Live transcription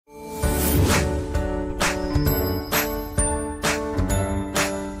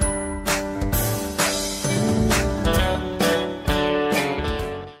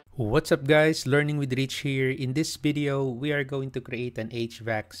What's up guys, Learning with Rich here. In this video, we are going to create an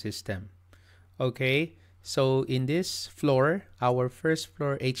HVAC system. Okay, so in this floor, our first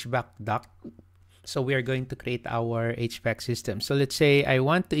floor HVAC duct, so we are going to create our HVAC system. So let's say I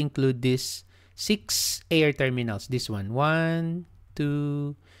want to include this 6 air terminals. This one, 1,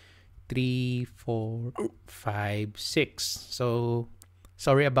 2, 3, 4, 5, 6. So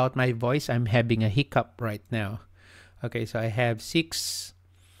sorry about my voice, I'm having a hiccup right now. Okay, so I have 6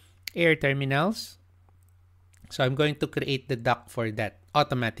 air terminals. So I'm going to create the duct for that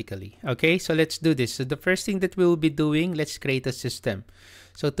automatically. Okay, so let's do this. So the first thing that we'll be doing, let's create a system.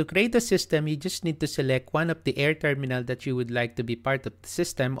 So to create a system, you just need to select one of the air terminal that you would like to be part of the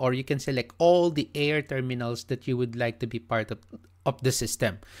system, or you can select all the air terminals that you would like to be part of the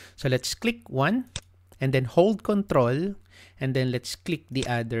system. So let's click one and then hold control, and then let's click the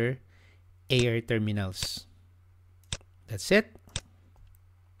other air terminals. That's it.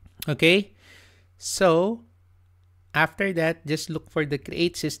 Okay, so after that, just look for the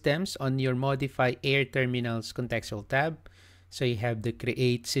Create Systems on your Modify Air Terminals contextual tab. So you have the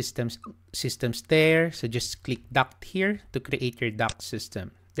Create Systems there. So just click Duct here to create your duct system.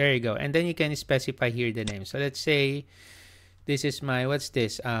 There you go. And then you can specify here the name. So let's say this is my, what's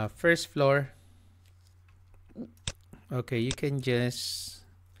this? First floor. Okay, you can just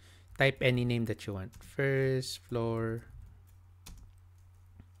type any name that you want. First floor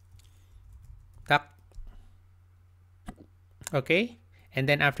duct. Okay, and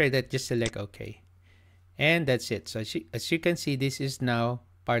then after that, just select OK, and that's it. So as you can see, this is now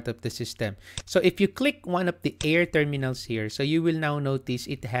part of the system. So if you click one of the air terminals here, so you will now notice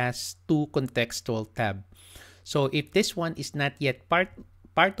it has 2 contextual tab. So if this one is not yet part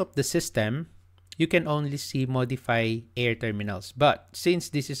of the system, you can only see Modify Air Terminals. But since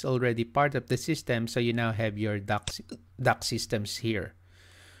this is already part of the system, so you now have your duct systems here.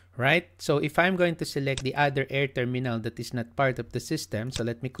 Right? So if I'm going to select the other air terminal that is not part of the system, so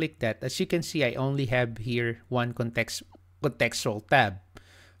let me click that. As you can see, I only have here one contextual tab.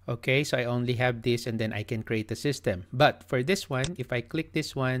 Okay, so I only have this, and then I can create a system. But for this one, if I click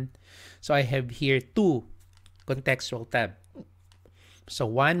this one, so I have here 2 contextual tab. So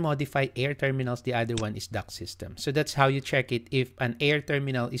one modify air terminals, the other one is duct system. So that's how you check it if an air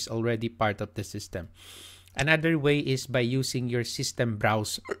terminal is already part of the system. Another way is by using your system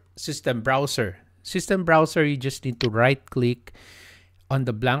browser. System browser, you just need to right click on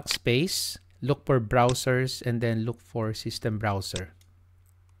the blank space, look for browsers, and then look for system browser.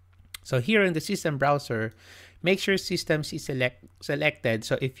 So here in the system browser, make sure systems is selected.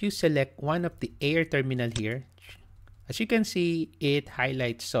 So if you select one of the air terminal here, as you can see, it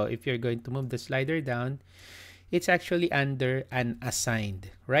highlights. So if you're going to move the slider down, it's actually under unassigned,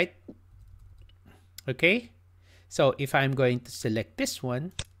 right? Okay, so if I'm going to select this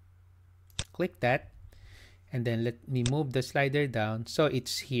one, click that, and then let me move the slider down. So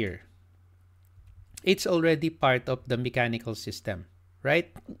it's here. It's already part of the mechanical system,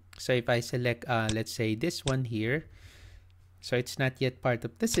 right? So if I select, let's say this one here, so it's not yet part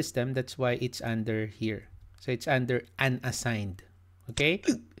of the system. That's why it's under here. So it's under unassigned. Okay,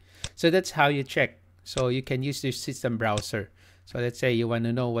 so that's how you check. So you can use your system browser. So let's say you want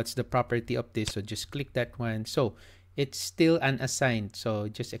to know what's the property of this. So just click that one. So it's still unassigned. So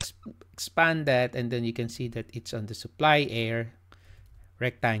just expand that, and then you can see that it's on the supply air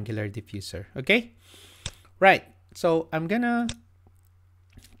rectangular diffuser. Okay, right. So I'm gonna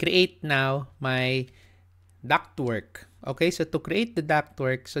create now my ductwork. Okay, so to create the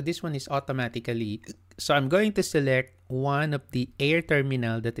ductwork, so this one is automatically. So I'm going to select one of the air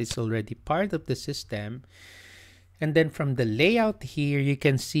terminal that is already part of the system. And then from the layout here, you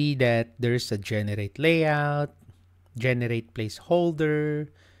can see that there's a generate layout, generate placeholder,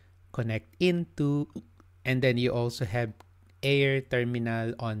 connect into, and then you also have air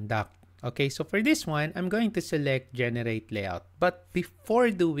terminal on duct. Okay, so for this one, I'm going to select generate layout. But before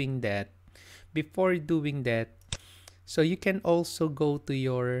doing that, so you can also go to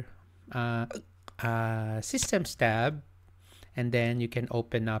your systems tab, and then you can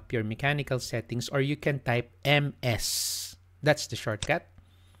open up your mechanical settings, or you can type MS. That's the shortcut.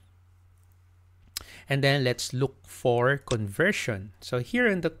 And then let's look for conversion. So here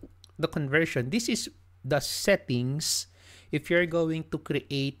in the conversion, this is the settings if you're going to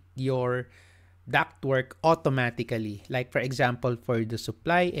create your ductwork automatically. Like for example, for the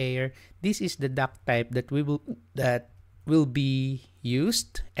supply air, this is the duct type that will be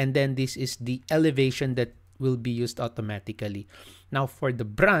used, and then this is the elevation that will be used automatically. Now for the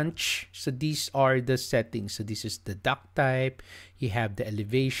branch, so these are the settings. So this is the duct type, you have the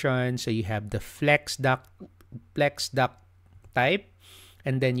elevation, so you have the flex duct type,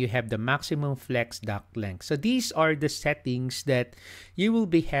 and then you have the maximum flex duct length. So these are the settings that you will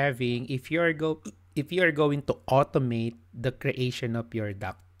be having if you are going to automate the creation of your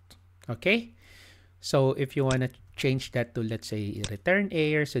duct. Okay? So if you want to change that to, let's say, return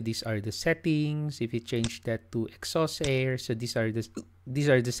air, so these are the settings. If you change that to exhaust air, so these are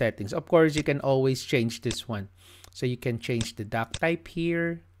the settings. Of course, you can always change this one. So you can change the duct type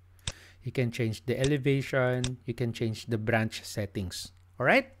here. You can change the elevation. You can change the branch settings. All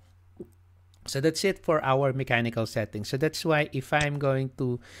right? So that's it for our mechanical settings. So that's why if I'm going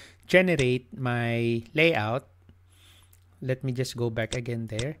to generate my layout, let me just go back again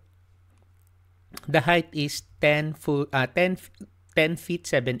there. The height is 10 feet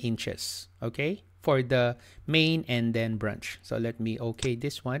 7 inches, okay, for the main and then branch. So let me okay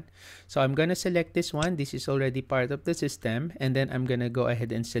this one. So I'm gonna select this one. This is already part of the system, and then I'm gonna go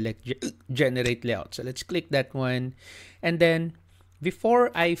ahead and select generate layout. So let's click that one, and then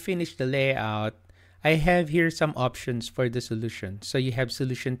before I finish the layout, I have here some options for the solution. So you have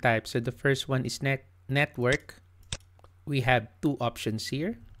solution type. So the first one is network. We have 2 options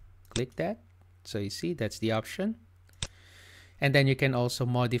here. Click that. So you see, that's the option. And then you can also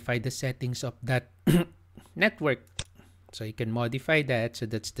modify the settings of that network. So you can modify that. So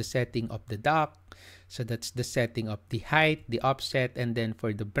that's the setting of the duct. So that's the setting of the height, the offset, and then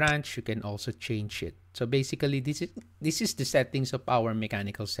for the branch, you can also change it. So basically, this is the settings of our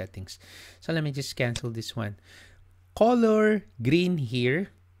mechanical settings. So let me just cancel this one. Color green here.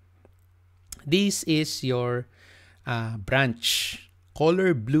 This is your branch.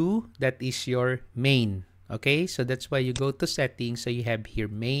 Color blue, that is your main. Okay, so that's why you go to settings. So you have here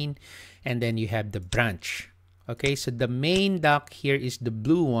main, and then you have the branch. Okay, so the main duct here is the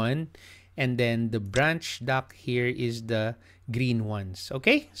blue one, and then the branch duct here is the green ones.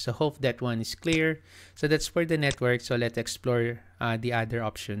 Okay, so hope that one is clear. So that's for the network. So let's explore the other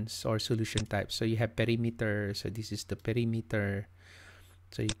options or solution types. So you have perimeter. So this is the perimeter.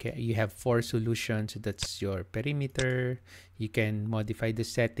 So you have 4 solutions. So that's your perimeter. You can modify the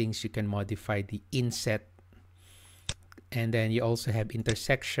settings. You can modify the inset. And then you also have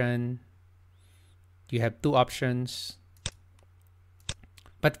intersection. You have 2 options.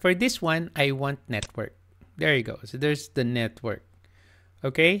 But for this one, I want network. There you go. So there's the network.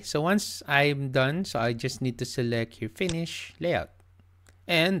 Okay, so once I'm done, so I just need to select here finish layout.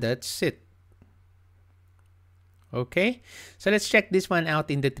 And that's it. Okay, so let's check this one out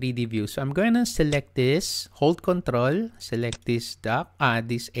in the 3D view. So I'm going to select this, hold control, select this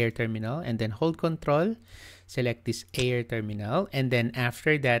this air terminal, and then hold control, select this air terminal, and then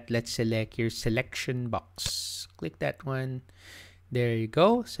after that, let's select your selection box. Click that one. There you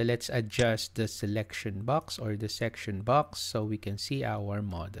go. So let's adjust the selection box or the section box so we can see our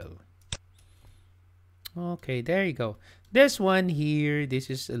model. Okay, there you go. This one here, this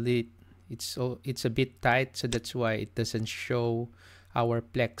is a little, it's a bit tight, so that's why it doesn't show our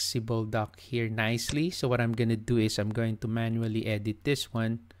flexible duct here nicely. So what I'm gonna do is I'm going to manually edit this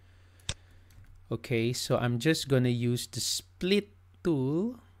one. Okay, so I'm just gonna use the split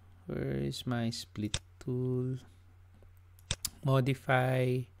tool. Where is my split tool?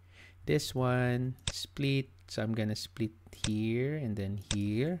 Modify this one, split. So I'm gonna split here and then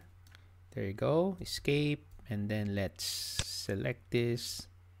here. There you go. Escape, and then let's select this.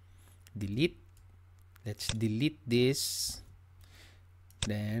 Delete. Let's delete this.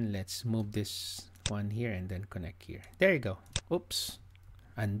 Then let's move this one here and then connect here. There you go. Oops.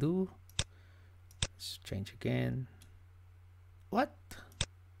 Undo. Let's change again. What?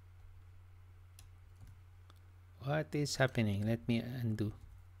 What is happening? Let me undo.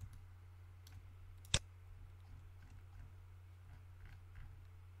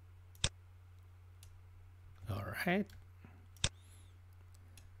 All right.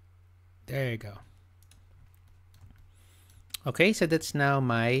 There you go. Okay, so that's now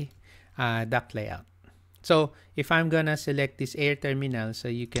my duct layout. So if I'm gonna select this air terminal, so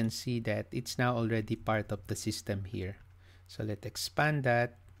you can see that it's now already part of the system here. So let's expand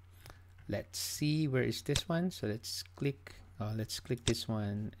that. Let's see, where is this one? So let's click this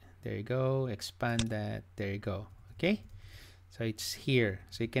one. There you go. Expand that. There you go. Okay, so it's here.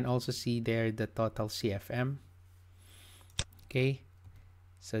 So you can also see there the total CFM. Okay,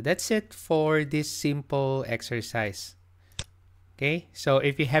 so that's it for this simple exercise. Okay, so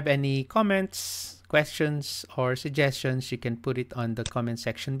if you have any comments, questions, or suggestions, you can put it on the comment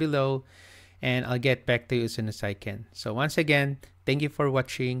section below, and I'll get back to you as soon as I can. So once again, thank you for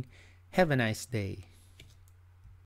watching. Have a nice day.